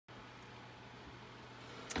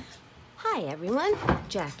Hi everyone,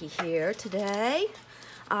 Jackie here today.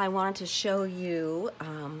 I wanted to show you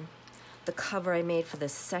the cover I made for the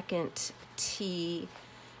second tea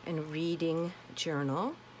and reading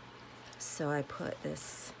journal. So I put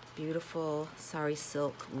this beautiful sari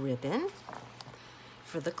silk ribbon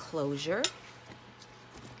for the closure.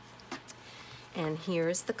 And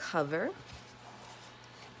here's the cover.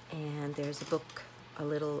 And there's a book, a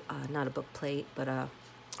little, not a book plate, but a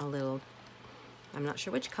little, I'm not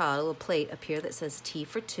sure what you call it, a little plate up here that says Tea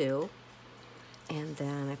for Two. And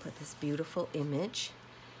then I put this beautiful image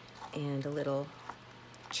and a little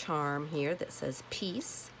charm here that says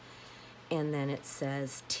peace. And then it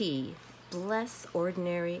says tea, bless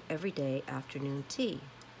ordinary everyday afternoon tea.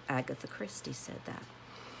 Agatha Christie said that.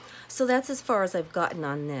 So that's as far as I've gotten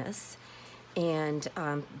on this. And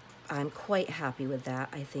I'm quite happy with that.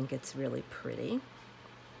 I think it's really pretty.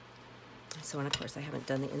 So, and of course I haven't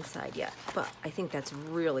done the inside yet, but I think that's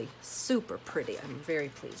really super pretty. I'm very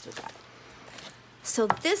pleased with that. So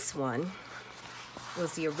this one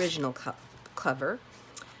was the original cover,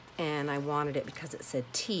 and I wanted it because it said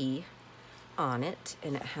tea on it,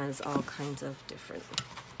 and it has all kinds of different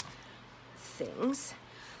things.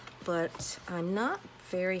 But I'm not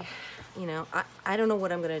very, I don't know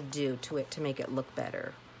what I'm gonna do to it to make it look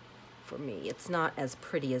better for me. It's not as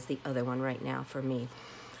pretty as the other one right now for me.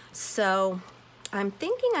 So I'm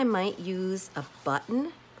thinking I might use a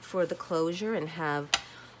button for the closure and have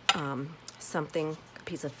something, a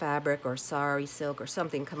piece of fabric or sari silk or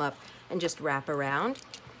something come up and just wrap around.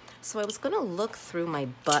 So I was gonna look through my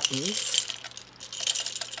buttons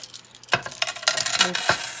and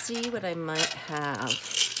see what I might have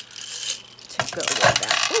to go with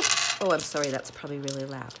that. Ooh. Oh, I'm sorry, that's probably really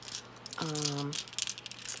loud.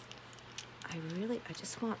 I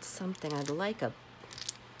just want something. I'd like a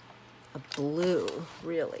blue,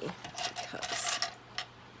 really,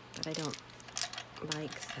 but I don't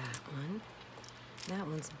like that one. That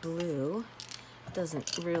one's blue. It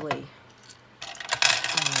doesn't really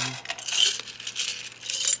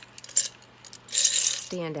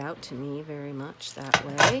stand out to me very much that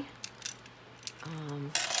way.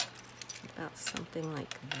 About something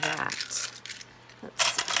like that. Let's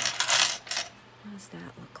see. What does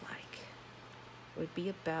that look like? Would be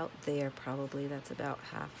about there probably. That's about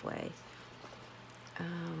halfway.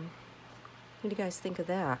 What do you guys think of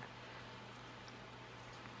that?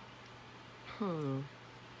 All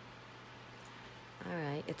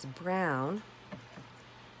right, it's brown.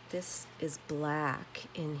 This is black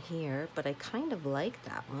in here, but I kind of like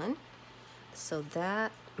that one. So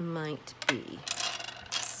that might be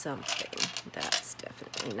something. That's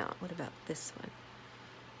definitely not. What about this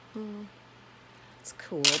one? It's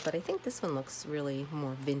cool, but I think this one looks really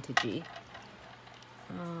more vintagey.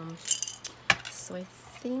 So I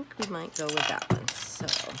think we might go with that one. So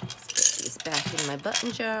let's get these back in my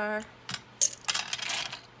button jar.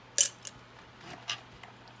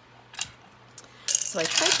 So I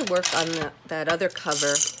tried to work on that other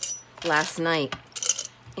cover last night,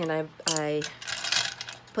 and I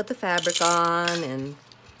put the fabric on and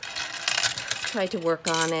tried to work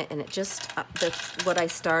on it, and it just, what I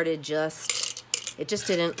started it just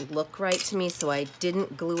didn't look right to me, so I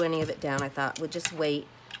didn't glue any of it down. I thought we'll just wait,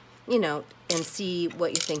 and see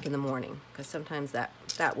what you think in the morning, because sometimes that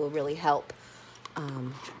will really help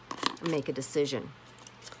make a decision.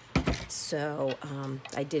 So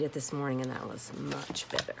I did it this morning, and that was much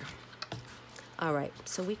better. All right,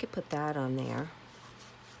 so we could put that on there.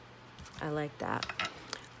 I like that.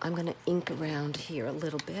 I'm gonna ink around here a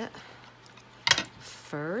little bit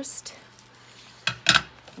first.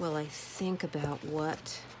 Well, I think about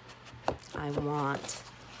what I want.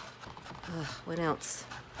 What else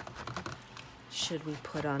should we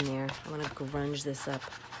put on there? I want to grunge this up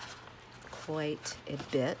quite a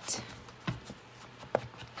bit.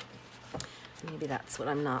 Maybe that's what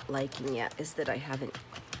I'm not liking yet, is that I haven't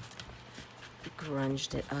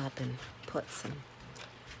grunged it up and put some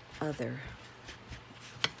other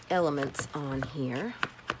elements on here.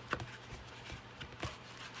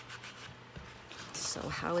 So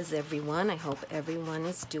how is everyone? I hope everyone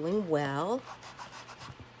is doing well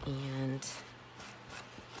and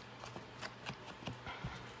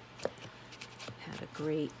had a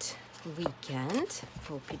great weekend.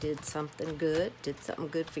 Hope you did something good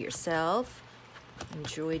for yourself,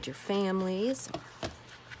 enjoyed your families, or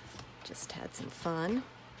just had some fun.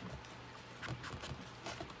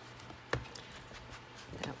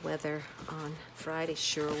 That weather on Friday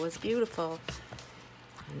sure was beautiful.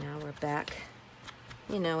 And now we're back,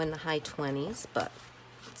 in the high 20s, but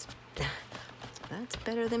that's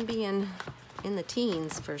better than being in the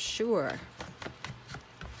teens for sure.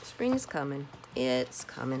 Spring's coming. It's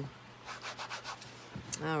coming.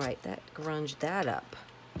 All right, that grunged that up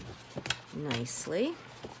nicely.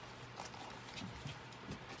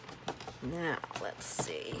 Now, let's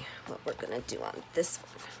see what we're gonna do on this one.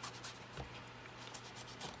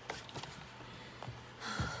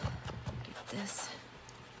 Get this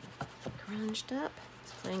grunged up. I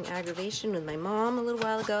was playing aggravation with my mom a little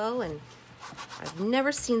while ago, and I've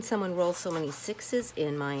never seen someone roll so many sixes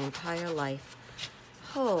in my entire life.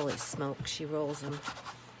 Holy smoke, she rolls them.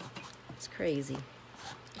 It's crazy.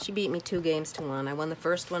 She beat me 2 games to 1. I won the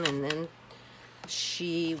first one, and then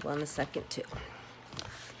she won the second 2.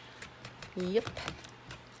 Yep.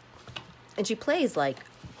 And she plays like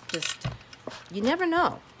just, you never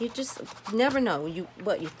know. You just never know.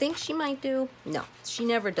 What you think she might do? No, she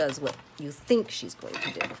never does what you think she's going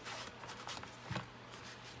to do.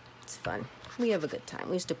 It's fun. We have a good time.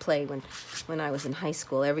 We used to play when I was in high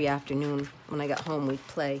school. Every afternoon when I got home, we'd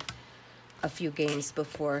play a few games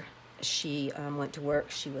before she went to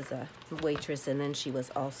work. She was a waitress, and then she was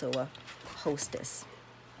also a hostess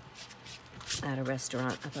at a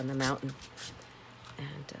restaurant up on the mountain.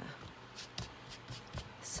 And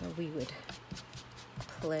so we would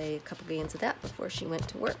play a couple games of that before she went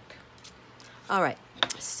to work. All right,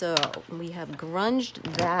 so we have grunged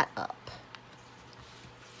that up.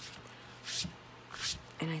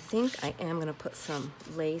 And I think I am going to put some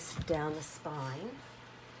lace down the spine.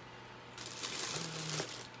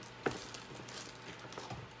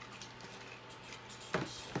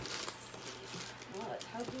 What?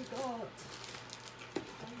 How'd we go?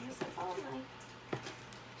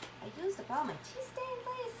 I used up all my tea stain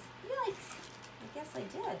lace. Yikes. I guess I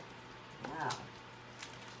did. Wow.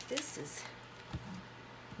 This is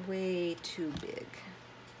way too big.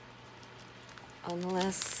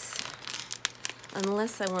 Unless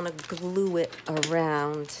I want to glue it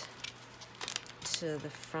around to the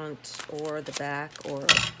front or the back or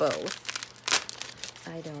both.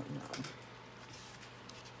 I don't know.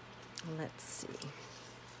 Let's see.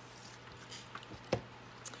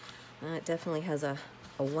 It definitely has a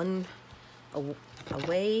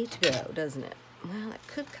way to go, doesn't it? Well, it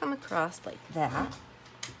could come across like that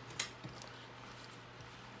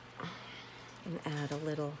and add a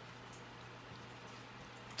little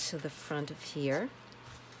to the front of here,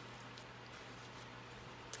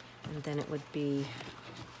 and then it would be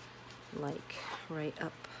like right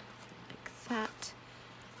up like that,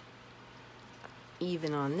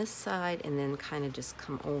 even on this side, and then kind of just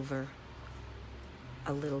come over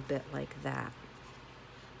a little bit like that.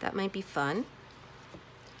 That might be fun.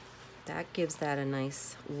 That gives that a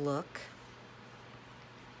nice look.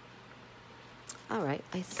 All right,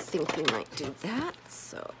 I think we might do that.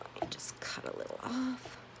 So let me just cut a little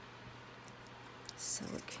off so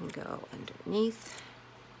it can go underneath.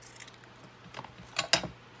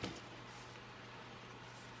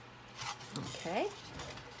 Okay,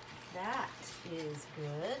 that is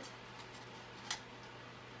good.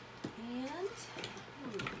 And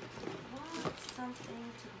I want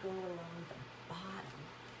something to go along the bottom.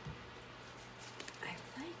 I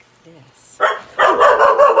like this.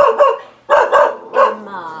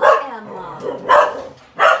 Emma.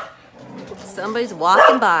 Somebody's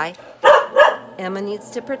walking by. Emma needs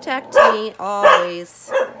to protect me. Always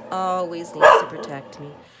needs to protect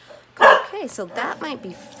me. Okay, so that might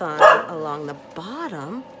be fun along the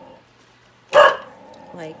bottom.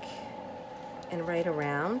 Like, and right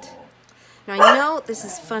around. Now I know this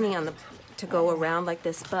is funny to go around like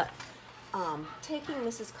this, but taking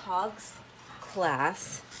Mrs. Cogg's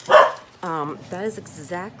class, that is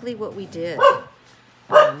exactly what we did.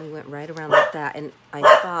 We went right around like that, and I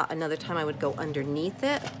thought another time I would go underneath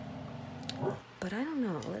it, but I don't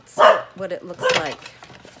know. Let's see what it looks like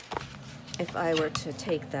if I were to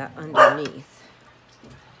take that underneath.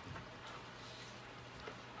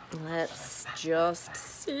 Let's just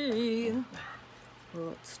see.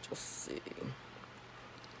 Let's just see.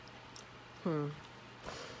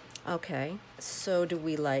 Okay, so do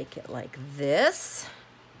we like it like this?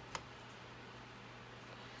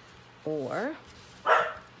 Or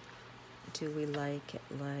do we like it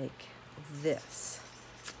like this?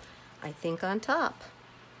 I think on top.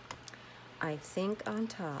 I think on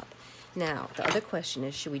top. Now, the other question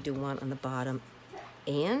is, should we do one on the bottom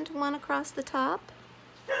and one across the top?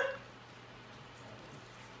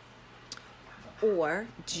 Or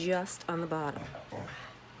just on the bottom?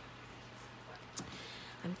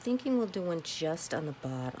 I'm thinking we'll do one just on the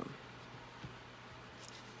bottom.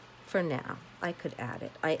 For now, I could add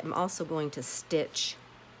it. I am also going to stitch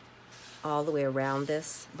all the way around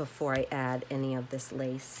this before I add any of this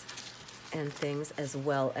lace and things, as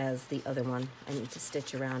well as the other one I need to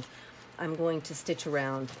stitch around. I'm going to stitch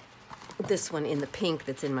around this one in the pink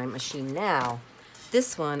that's in my machine now,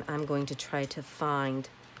 This one I'm going to try to find,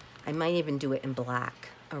 I might even do it in black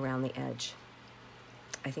around the edge.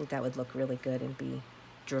 I think that would look really good and be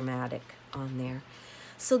dramatic on there.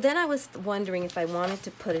 So then I was wondering if I wanted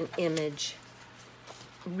to put an image,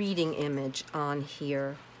 reading image on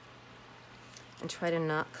here and try to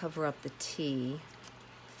not cover up the T.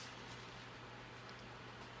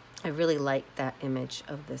 I really like that image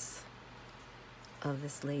of this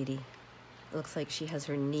lady. It looks like she has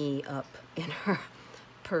her knee up in her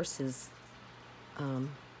purses,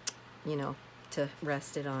 you know, to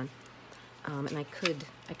rest it on. And I could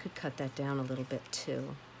cut that down a little bit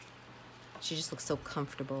too. She just looks so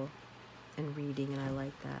comfortable in reading, and I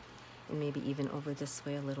like that. And maybe even over this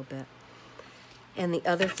way a little bit. And the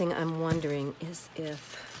other thing I'm wondering is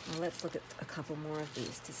if, well, let's look at a couple more of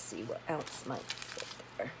these to see what else might fit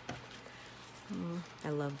there. I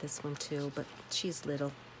love this one too, but she's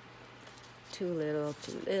little. Too little,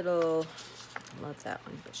 too little. I love that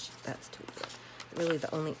one, but that's too little. Really,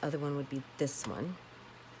 the only other one would be this one.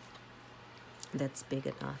 That's big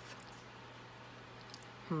enough.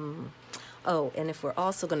 Oh, and if we're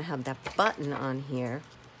also going to have that button on here,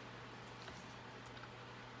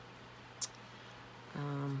 I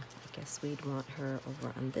guess we'd want her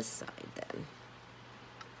over on this side then,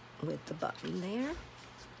 with the button there,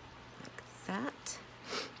 like that.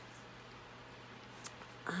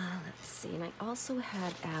 Let's see, and I also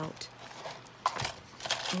had out,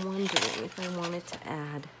 wondering if I wanted to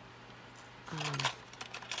add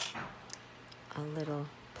a little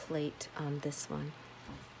plate on this one.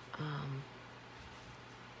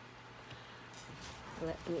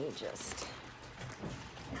 Let me just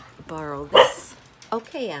borrow this.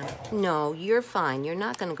 Okay, Anna. No, you're fine. You're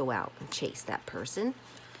not going to go out and chase that person.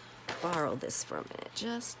 Borrow this for a minute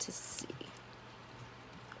just to see.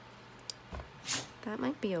 That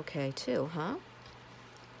might be okay too, huh?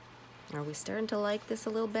 Are we starting to like this a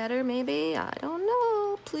little better, maybe? I don't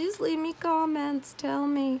know. Please leave me comments. Tell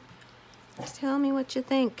me. Just tell me what you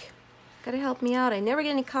think. Gotta help me out. I never get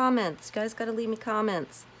any comments. You guys gotta leave me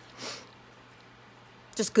comments.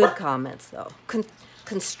 Just good comments, though.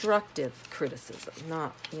 Constructive criticism,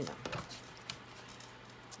 not, you know.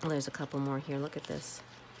 Oh, there's a couple more here. Look at this.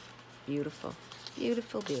 Beautiful.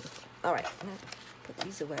 Beautiful, beautiful. All right, I'm gonna put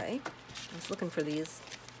these away. I was looking for these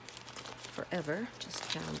forever. Just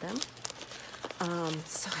found them.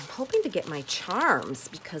 So I'm hoping to get my charms,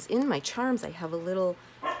 because in my charms I have a little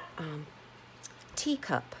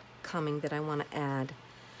teacup coming that I want to add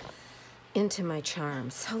into my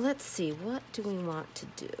charms. So let's see, what do we want to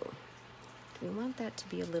do? Do we want that to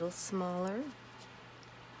be a little smaller?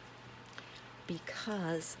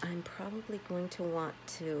 Because I'm probably going to want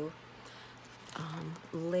to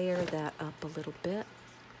layer that up a little bit.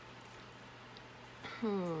 I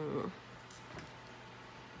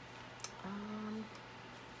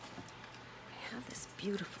have this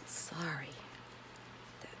beautiful sari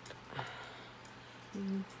that,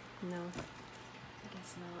 no, I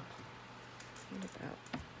guess not. What about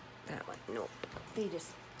that one? Nope, they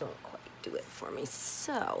just don't quite do it for me.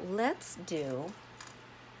 So let's do,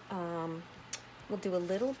 we'll do a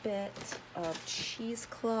little bit of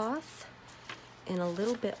cheesecloth and a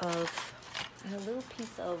little bit of, and a little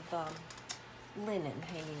piece of linen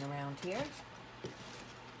hanging around here.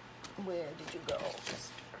 Where did you go?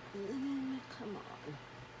 Just linen, come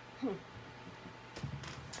on.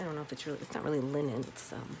 I don't know if it's really, it's not really linen,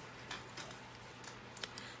 it's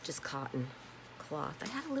just cotton cloth. I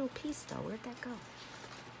had a little piece though, where'd that go?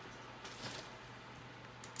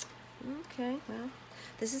 Okay, well,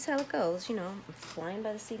 this is how it goes, you know. I'm flying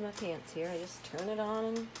by the seat of my pants here. I just turn it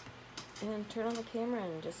on and turn on the camera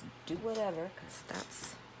and just do whatever, because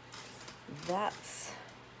that's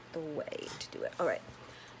the way to do it. All right,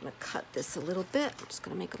 I'm gonna cut this a little bit. I'm just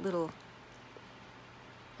gonna make a little,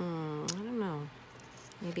 I don't know,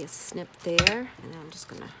 maybe a snip there, and then I'm just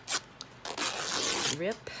gonna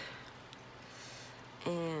rip.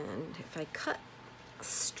 And if I cut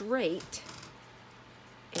straight,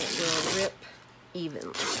 it will rip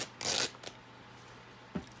evenly.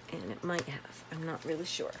 And it might have, I'm not really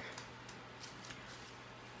sure.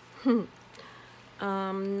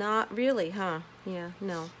 Not really, huh? Yeah,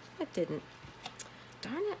 no, it didn't.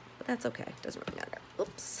 Darn it, but that's okay, doesn't really matter.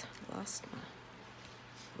 Oops, lost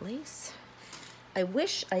my lace. I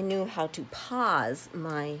wish I knew how to pause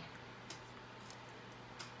my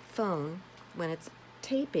phone when it's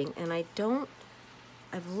taping, and I don't.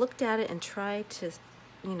 I've looked at it and tried to,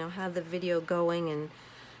 you know, have the video going and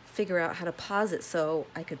figure out how to pause it so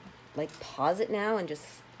I could like pause it now and just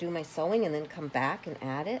do my sewing and then come back and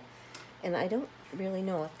add it. And I don't really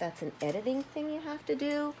know if that's an editing thing you have to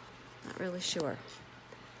do. Not really sure.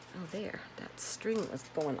 Oh, there, that string was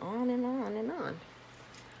going on and on and on.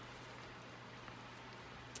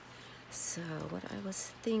 So what I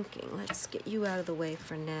was thinking, let's get you out of the way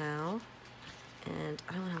for now. And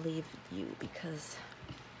I want to leave you because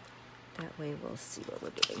that way we'll see what we're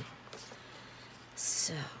doing.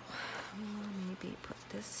 So maybe put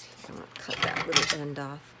this here. I'm going to cut that little end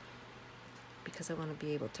off because I want to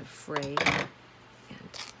be able to fray. And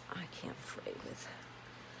I can't fray with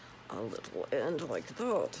a little end like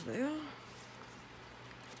that there.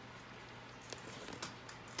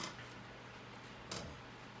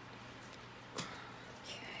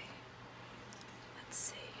 Okay, let's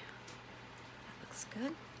see. That looks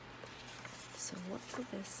good. So what for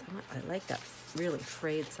this? I like that really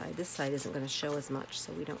frayed side. This side isn't going to show as much,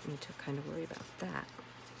 so we don't need to kind of worry about that.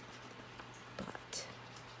 But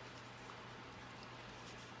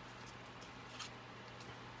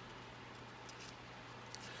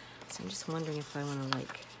so I'm just wondering if I want to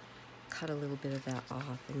like cut a little bit of that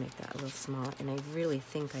off and make that a little smaller, and I really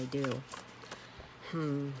think I do.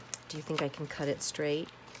 Do you think I can cut it straight?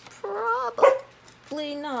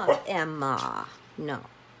 Probably not, Emma. No.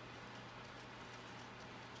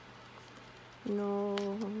 No,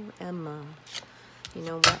 Emma. You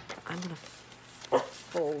know what? I'm going to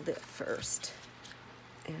fold it first,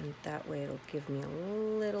 and that way it'll give me a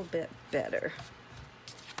little bit better.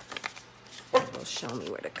 It'll show me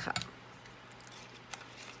where to cut.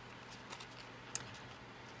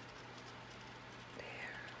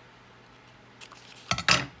 There.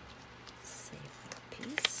 Save that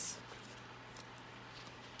piece.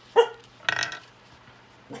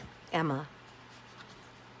 Emma,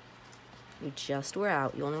 you just were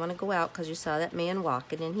out. You only want to go out because you saw that man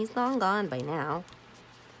walking, and he's long gone by now.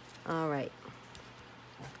 All right.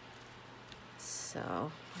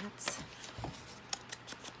 So let's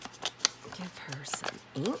give her some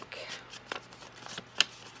ink.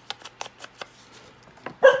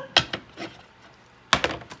 What's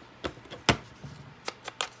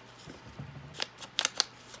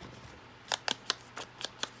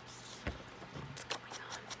going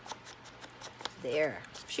on? There.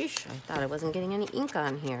 Sheesh, I thought I wasn't getting any ink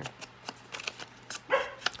on here.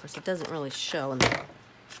 Of course, it doesn't really show in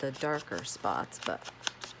the darker spots, but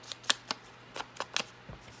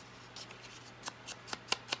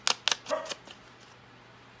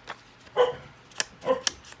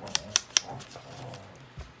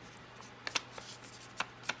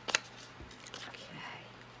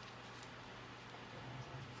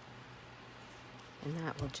and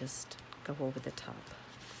that will just go over the top.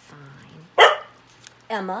 Fine.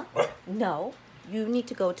 Emma, no, you need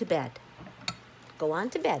to go to bed. Go on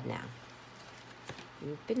to bed now.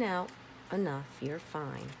 You've been out enough. You're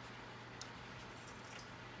fine.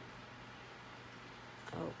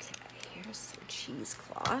 Okay, here's some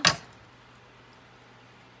cheesecloth.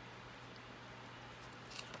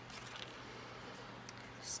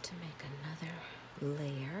 Just to make another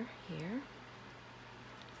layer here.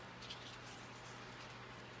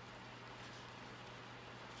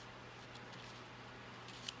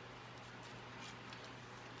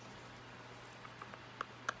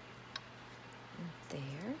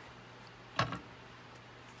 There.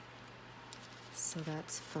 So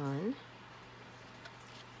that's fun.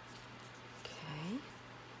 Okay.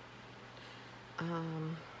 I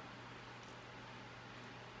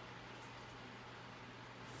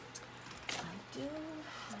do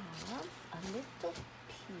have a little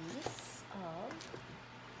piece of,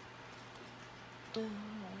 I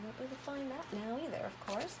won't be able to find that now either, of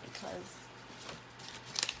course, because,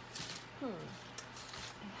 I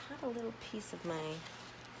had a little piece of my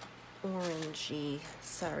orangey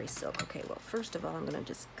sari silk. Okay, well, first of all, I'm going to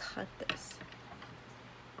just cut this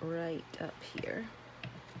right up here,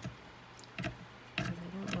 because I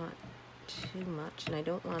don't want too much, and I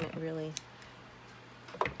don't want it really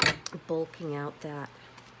bulking out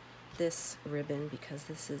this ribbon, because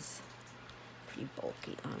this is pretty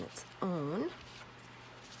bulky on its own.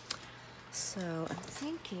 So I'm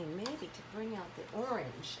thinking maybe to bring out the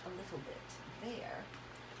orange a little bit there.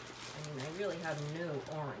 I mean, I really have no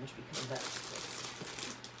orange because that's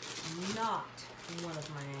just not one of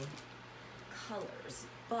my colors.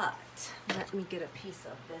 But let me get a piece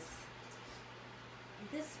of this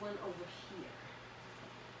one over here.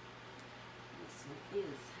 This one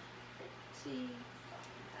is pretty fun,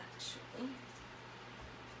 actually.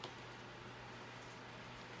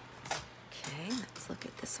 Okay, let's look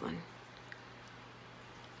at this one.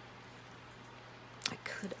 I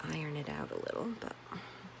could iron it out a little, but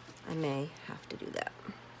I may have to do that.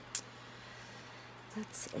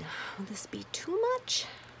 Let's see. Will this be too much?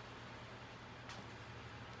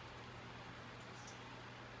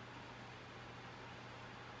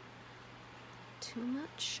 too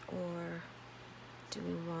much, or do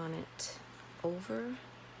we want it over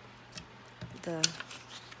the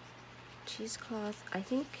cheesecloth? I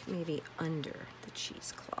think maybe under the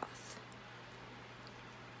cheesecloth.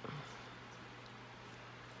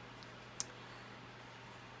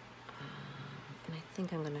 And I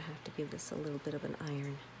think I'm going to have to give this a little bit of an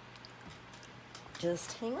iron.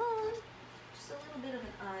 Just hang on. Just a little bit of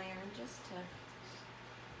an iron, just to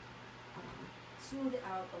smooth it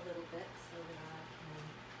out a little bit so that I can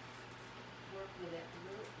work with it a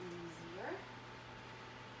little easier.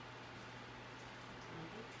 I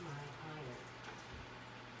think my iron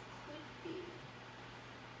could be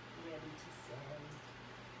ready to say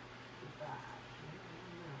goodbye. I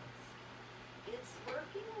don't know. It's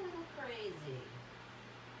working a little crazy.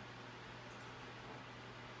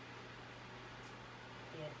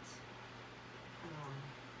 It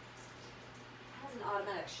has an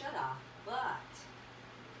automatic shut off, but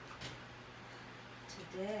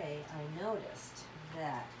today I noticed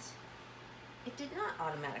that it did not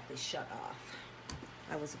automatically shut off.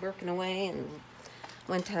 I was working away and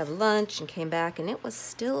went to have lunch and came back and it was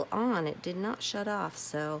still on. It did not shut off,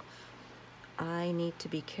 so I need to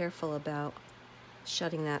be careful about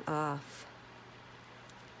shutting that off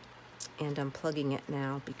and unplugging it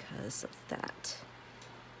now because of that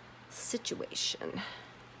situation.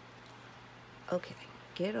 Okay,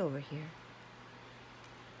 get over here.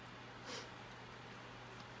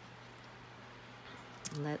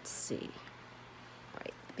 Let's see. All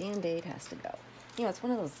right, the Band-Aid has to go. You know, it's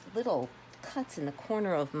one of those little cuts in the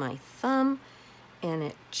corner of my thumb, and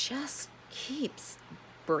it just keeps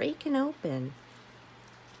breaking open.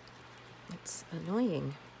 It's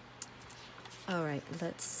annoying. All right,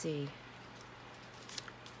 let's see.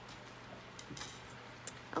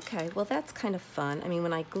 Okay, well, that's kind of fun. I mean,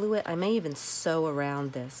 when I glue it, I may even sew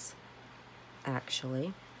around this,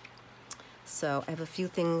 actually. So I have a few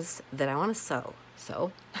things that I want to sew.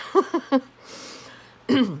 So, all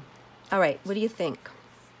right, what do you think?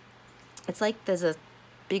 It's like there's a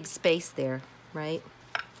big space there, right?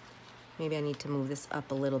 Maybe I need to move this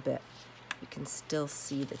up a little bit. You can still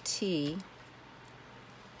see the T.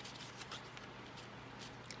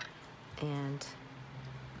 And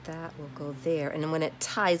that will go there. And then when it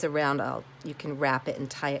ties around, you can wrap it and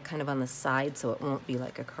tie it kind of on the side so it won't be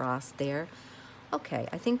like across there. Okay,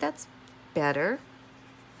 I think that's better.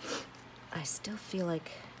 I still feel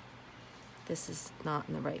like this is not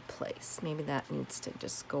in the right place. Maybe that needs to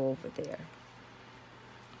just go over there.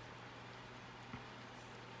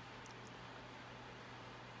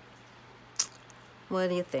 What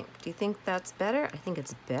do you think? Do you think that's better? I think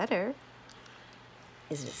it's better.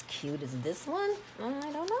 Is it as cute as this one?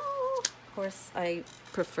 I don't know. Of course, I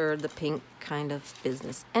prefer the pink kind of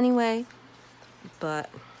business anyway, but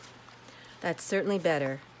that's certainly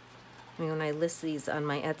better. I mean, when I list these on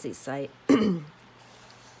my Etsy site,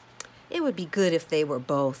 it would be good if they were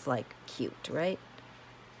both like cute, right?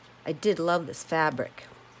 I did love this fabric,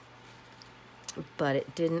 but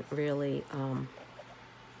it didn't really,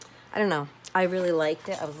 I don't know. I really liked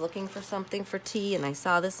it. I was looking for something for tea and I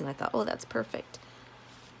saw this and I thought, oh, that's perfect.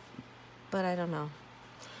 But I don't know.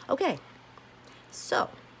 Okay, so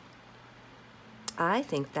I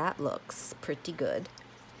think that looks pretty good.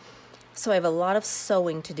 So I have a lot of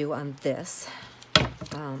sewing to do on this.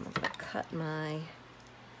 I'm gonna cut my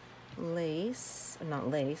lace, not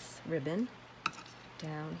lace, ribbon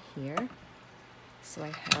down here so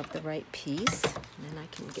I have the right piece. And then I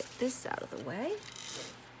can get this out of the way.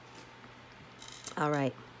 All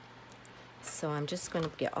right, so I'm just going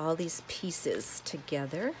to get all these pieces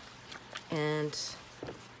together, and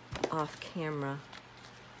off camera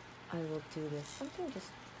I will do this. Something just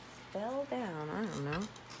fell down. I don't know.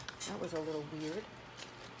 That was a little weird.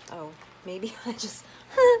 Oh, maybe I just,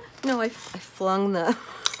 no, I flung the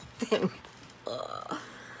thing. Ugh.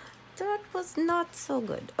 That was not so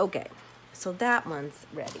good. Okay, so that one's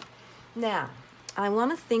ready. Now, I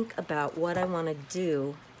want to think about what I want to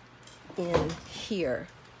do in here.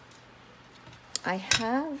 I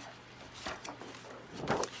have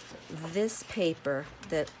this paper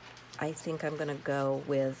that I think I'm going to go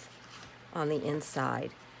with on the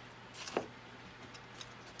inside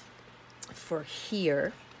for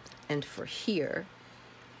here and for here.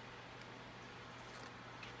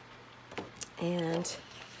 And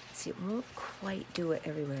see, it won't quite do it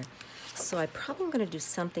everywhere. So I probably am going to do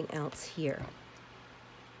something else here.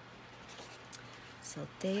 So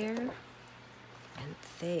there and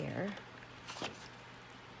there.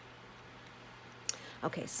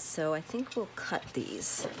 Okay, so I think we'll cut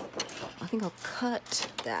these. I think I'll cut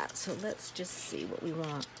that. So let's just see what we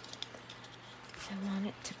want. I want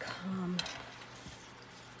it to come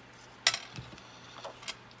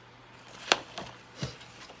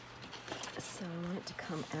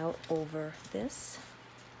come out over this.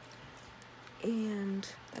 And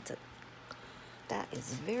that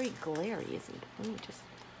is very glary, isn't it? Let me just,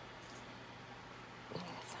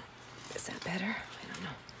 is that better? I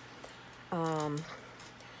don't know.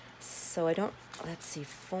 So I don't, let's see,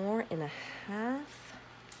 4.5.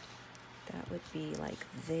 That would be like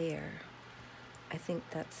there. I think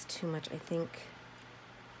that's too much. I think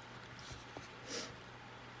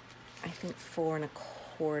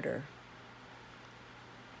 4.25.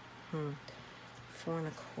 4.25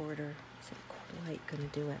 isn't quite gonna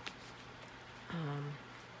do it.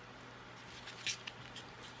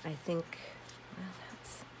 I think, well,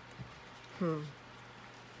 that's,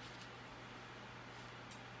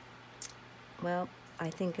 well, I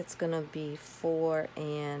think it's gonna be 4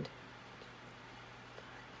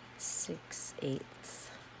 6/8.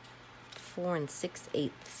 4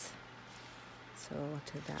 6/8. So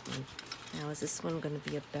to that one. Now is this one gonna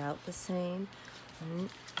be about the same?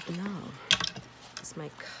 No. Is my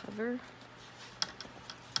cover?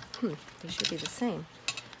 They should be the same.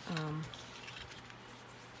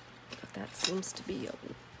 But that seems to be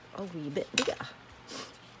a wee bit bigger.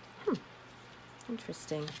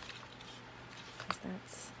 Interesting. Because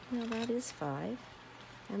that's, no, that is 5.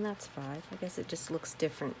 And that's 5. I guess it just looks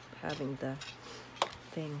different having the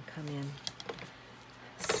thing come in.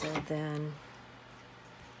 So then,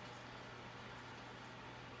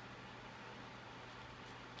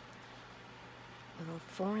 well,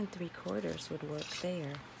 4 3/4 would work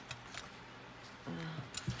there.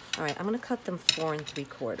 All right, I'm going to cut them 4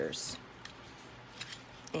 3/4.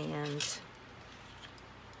 And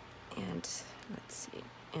let's see.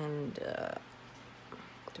 And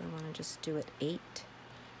do I want to just do it 8?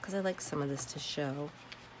 Because I like some of this to show.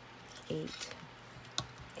 8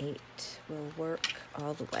 will work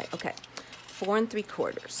all the way. Okay, 4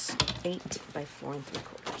 3/4. 8 by 4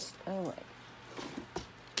 3/4. All right.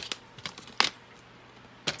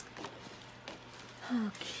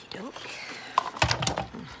 Okie doke.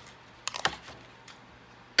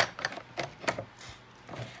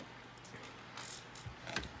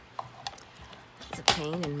 There's a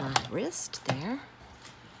pain in my wrist there.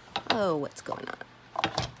 Oh, what's going on?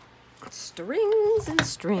 Strings and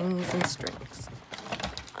strings and strings.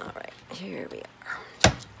 All right, here we are.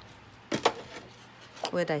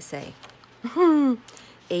 What did I say?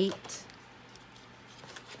 8.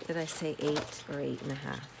 Did I say 8 or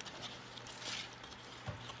 8.5?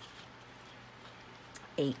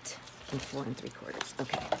 8 and 4 3/4.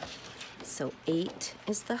 Okay, so 8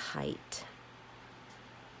 is the height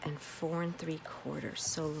and 4 3/4.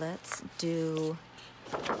 So let's do,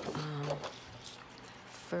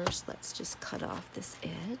 first let's just cut off this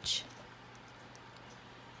edge.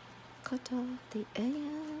 Cut off the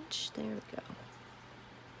edge. There we go.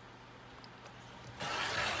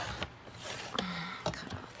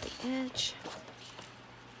 Cut off the edge.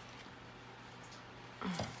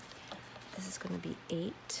 This is going to be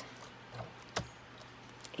 8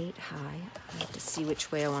 high. I have to see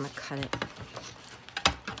which way I want to cut it.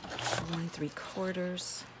 4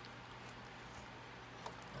 3/4.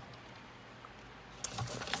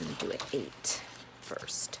 I'm going to do it 8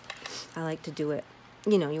 first. I like to do it,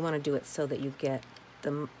 you know, you want to do it so that you get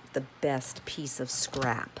the best piece of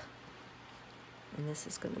scrap. And this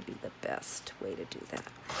is going to be the best way to do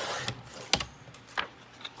that.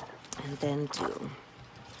 And then do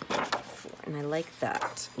 4. And I like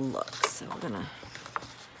that look. So we're going to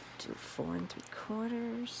do 4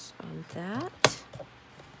 3/4 on that.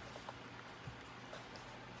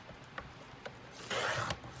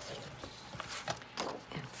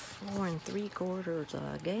 And 4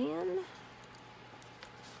 3/4 again.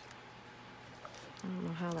 I don't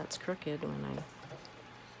know how that's crooked when well,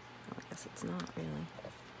 I guess it's not really.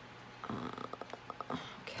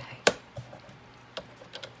 Okay.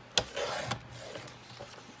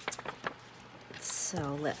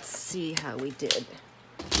 So let's see how we did.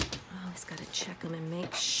 Always got to check them and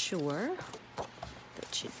make sure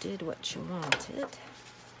that you did what you wanted.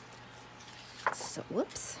 So,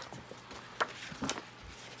 whoops.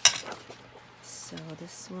 So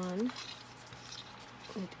this one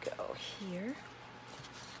would go here.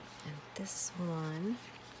 And this one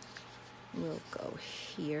will go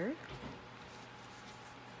here.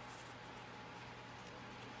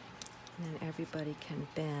 And then everybody can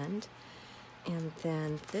bend. And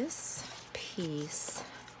then this piece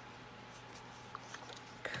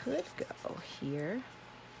could go here,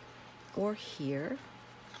 or here,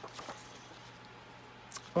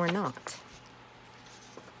 or not.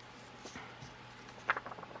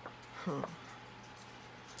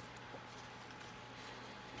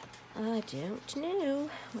 I don't know.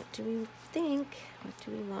 What do we think? What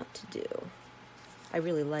do we want to do? I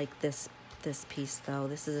really like this piece though.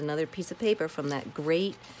 This is another piece of paper from that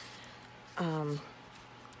great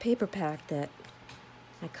paper pack that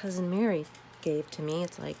my cousin Mary gave to me.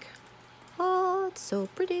 It's like, oh, it's so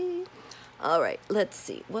pretty. All right, let's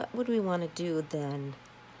see. What would we want to do then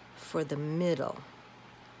for the middle?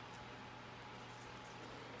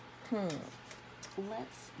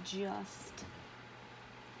 Let's just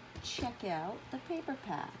check out the paper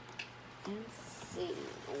pack and see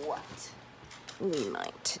what we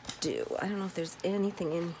might do. I don't know if there's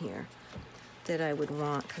anything in here that I would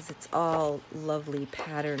want because it's all lovely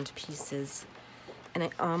patterned pieces. And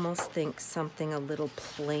I almost think something a little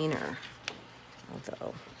plainer,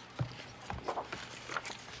 although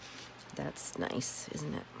that's nice,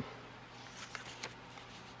 isn't it?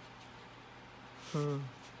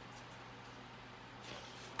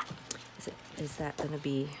 Is that going to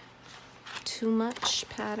be too much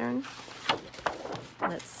pattern?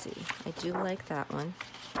 Let's see. I do like that one.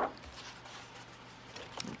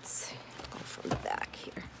 Let's go from the back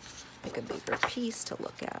here. Pick a bigger piece to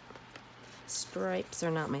look at. Stripes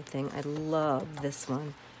are not my thing. I love this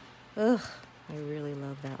one. Ugh, I really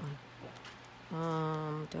love that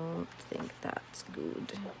one. Don't think that's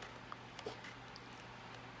good.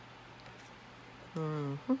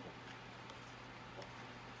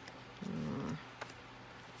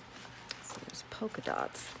 So there's polka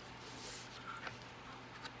dots.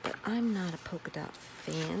 But I'm not a polka dot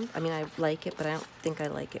fan. I mean, I like it, but I don't think I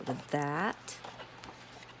like it with that.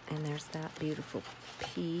 And there's that beautiful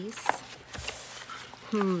piece.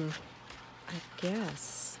 I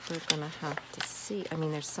guess we're gonna have to see. I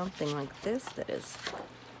mean, there's something like this that is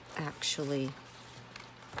actually,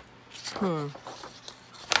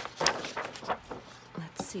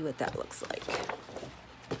 let's see what that looks like.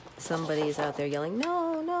 Somebody's out there yelling,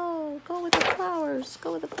 no, no, go with the flowers,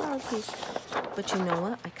 go with the flower piece. But you know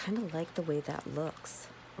what? I kind of like the way that looks,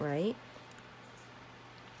 right?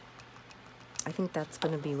 I think that's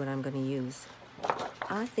going to be what I'm going to use.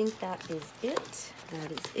 I think that is it.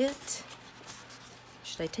 That is it.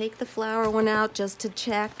 Should I take the flower one out just to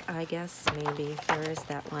check? I guess maybe. Where is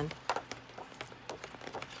that one?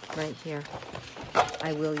 Right here.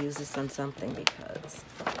 I will use this on something because,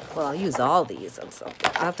 well, I'll use all these on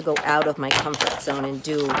something. I'll have to go out of my comfort zone and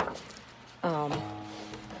do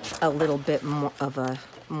a little bit more of a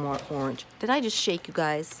more orange. Did I just shake you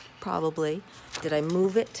guys? Probably. Did I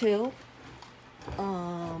move it too?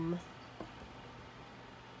 Oh,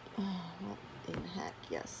 well, in heck,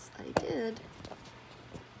 yes, I did.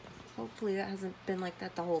 Hopefully that hasn't been like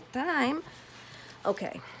that the whole time.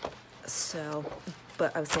 Okay, so,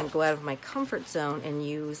 but I was saying go out of my comfort zone and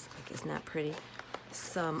use, like, isn't that pretty?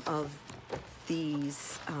 Some of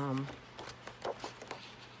these,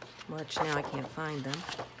 well, actually now I can't find them.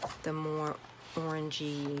 The more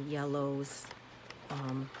orangey yellows,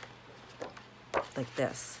 like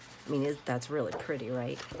this. I mean, that's really pretty,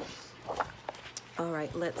 right? All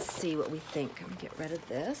right, let's see what we think. I'm gonna get rid of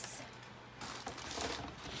this.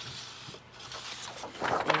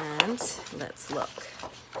 And let's look.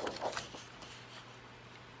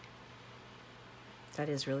 That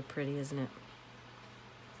is really pretty, isn't it?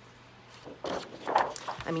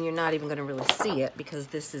 I mean, you're not even gonna really see it because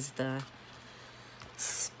this is the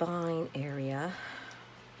spine area.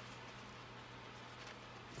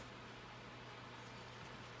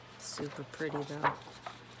 Super pretty though,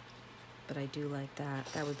 but I do like that.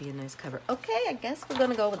 That would be a nice cover. Okay, I guess we're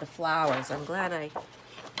gonna go with the flowers. I'm glad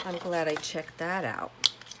I checked that out.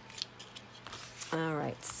 All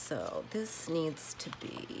right, so this needs to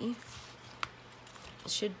be,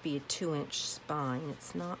 it should be a 2-inch spine.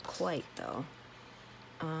 It's not quite though.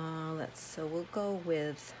 So we'll go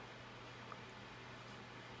with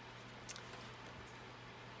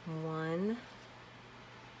 1.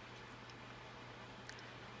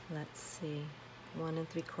 Let's see, 1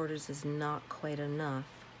 3/4 is not quite enough.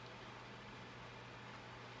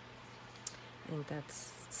 I think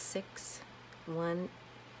that's 1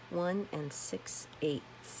 6/8.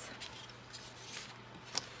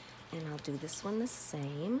 And I'll do this one the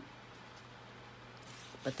same.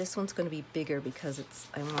 But this one's going to be bigger because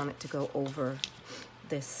I want it to go over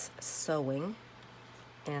this sewing.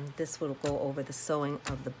 And this will go over the sewing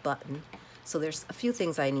of the button. So there's a few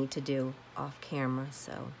things I need to do off camera,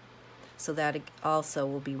 so that also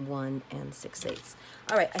will be 1 6/8.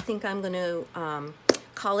 All right, I think I'm going to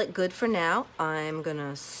call it good for now. I'm going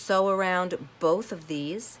to sew around both of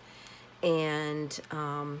these, and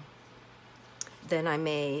then I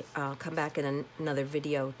may come back in another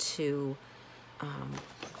video to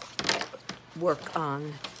work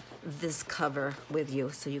on this cover with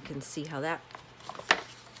you so you can see how that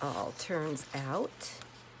all turns out.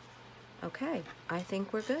 Okay, I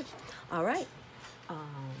think we're good. All right.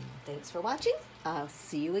 Thanks for watching. I'll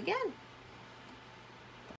see you again.